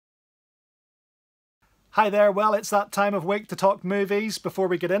Hi there, well it's that time of week to talk movies. Before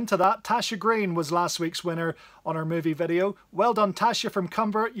we get into that, Tasha Green was last week's winner on our movie video. Well done Tasha from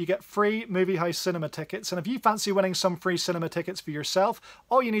Cumber, you get free Movie House cinema tickets, and if you fancy winning some free cinema tickets for yourself,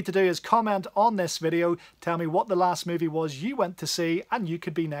 all you need to do is comment on this video, tell me what the last movie was you went to see, and you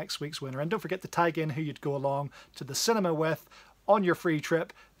could be next week's winner. And don't forget to tag in who you'd go along to the cinema with on your free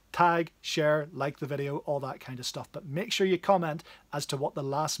trip. Tag, share, like the video, all that kind of stuff. But make sure you comment as to what the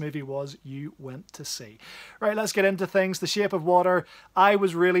last movie was you went to see. Right, let's get into things. The Shape of Water. I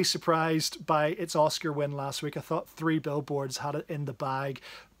was really surprised by its Oscar win last week. I thought Three Billboards had it in the bag.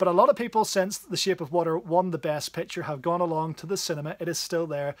 But a lot of people, since The Shape of Water won the Best Picture, have gone along to the cinema. It is still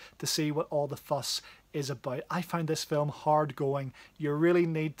there to see what all the fuss is about. I find this film hard going. You really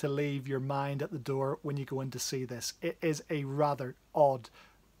need to leave your mind at the door when you go in to see this. It is a rather odd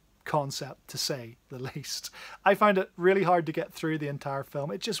concept, to say the least. I found it really hard to get through the entire film.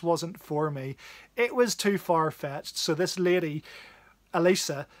 It just wasn't for me. It was too far-fetched. So this lady,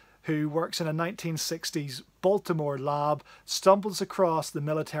 Elisa, who works in a 1960s Baltimore lab, stumbles across the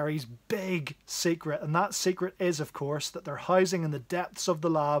military's big secret, and that secret is, of course, that they're housing in the depths of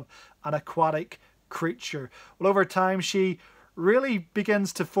the lab an aquatic creature. Well, over time she really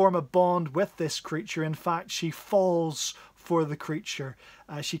begins to form a bond with this creature. In fact, she falls for the creature.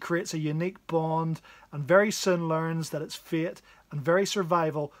 She creates a unique bond and very soon learns that its fate and very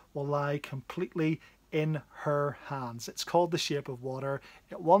survival will lie completely in her hands. It's called The Shape of Water.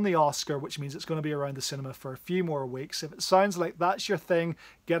 It won the Oscar, which means it's going to be around the cinema for a few more weeks. If it sounds like that's your thing,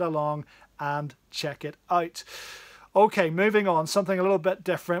 get along and check it out. Okay, moving on, something a little bit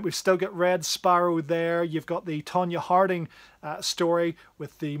different. We've still got Red Sparrow there. You've got the Tonya Harding story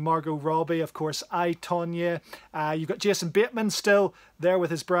with the Margot Robbie, of course, I, Tonya. You've got Jason Bateman still there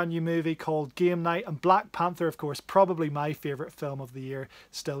with his brand new movie called Game Night. And Black Panther, of course, probably my favourite film of the year,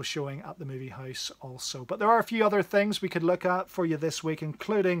 still showing at the movie house also. But there are a few other things we could look at for you this week,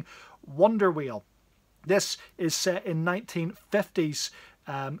 including Wonder Wheel. This is set in 1950s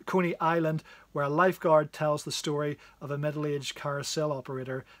Coney Island, where a lifeguard tells the story of a middle-aged carousel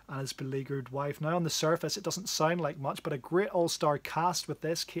operator and his beleaguered wife. Now, on the surface, it doesn't sound like much, but a great all-star cast with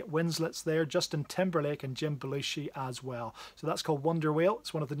this. Kate Winslet's there, Justin Timberlake and Jim Belushi as well. So that's called Wonder Wheel.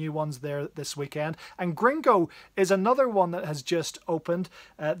 It's one of the new ones there this weekend. And Gringo is another one that has just opened.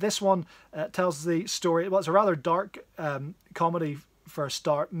 This one tells the story, well, it's a rather dark comedy for a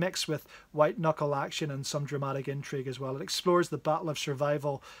start, mixed with white knuckle action and some dramatic intrigue as well. It explores the battle of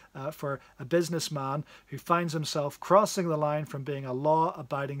survival for a businessman who finds himself crossing the line from being a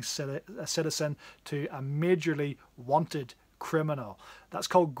law-abiding citizen to a majorly wanted criminal. That's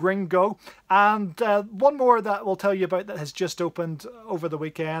called Gringo. And one more that we'll tell you about that has just opened over the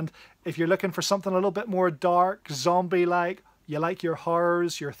weekend. If you're looking for something a little bit more dark, zombie-like, you like your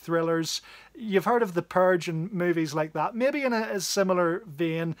horrors, your thrillers, you've heard of The Purge and movies like that, maybe in a similar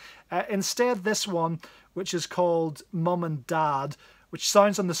vein. Instead, this one, which is called Mum and Dad, which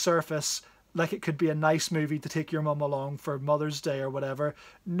sounds on the surface like it could be a nice movie to take your mum along for Mother's Day or whatever.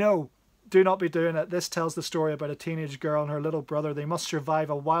 No, do not be doing it. This tells the story about a teenage girl and her little brother. They must survive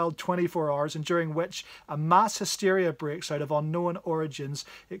a wild 24 hours, and during which a mass hysteria breaks out of unknown origins.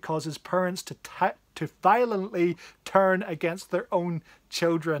 It causes parents to violently turn against their own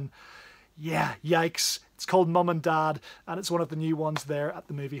children. Yeah, yikes. It's called Mum and Dad, and it's one of the new ones there at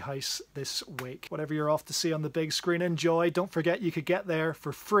the movie house this week. Whatever you're off to see on the big screen, enjoy. Don't forget you could get there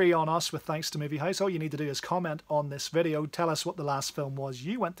for free on us with Thanks to Movie House. All you need to do is comment on this video, tell us what the last film was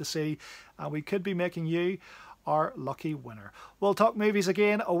you went to see, and we could be making you our lucky winner. We'll talk movies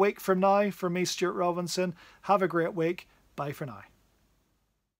again a week from now. For me, Stuart Robinson, have a great week. Bye for now.